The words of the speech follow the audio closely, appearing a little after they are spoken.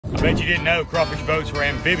I bet you didn't know crawfish boats were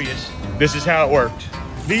amphibious. This is how it works.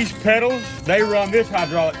 These pedals, they run this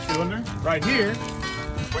hydraulic cylinder right here,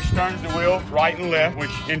 which turns the wheel right and left,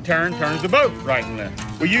 which in turn turns the boat right and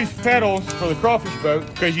left. We use pedals for the crawfish boat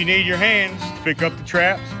because you need your hands to pick up the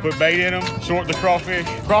traps, put bait in them, sort the crawfish.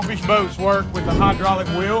 Crawfish boats work with the hydraulic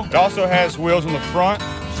wheel. It also has wheels on the front,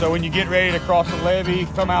 so when you get ready to cross the levee,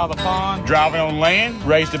 come out of the pond, drive it on land,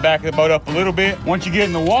 raise the back of the boat up a little bit. Once you get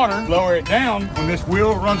in the water, lower it down. When this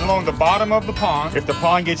wheel runs along the bottom of the pond, if the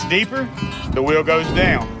pond gets deeper, the wheel goes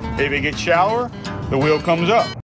down. If it gets shallower, the wheel comes up.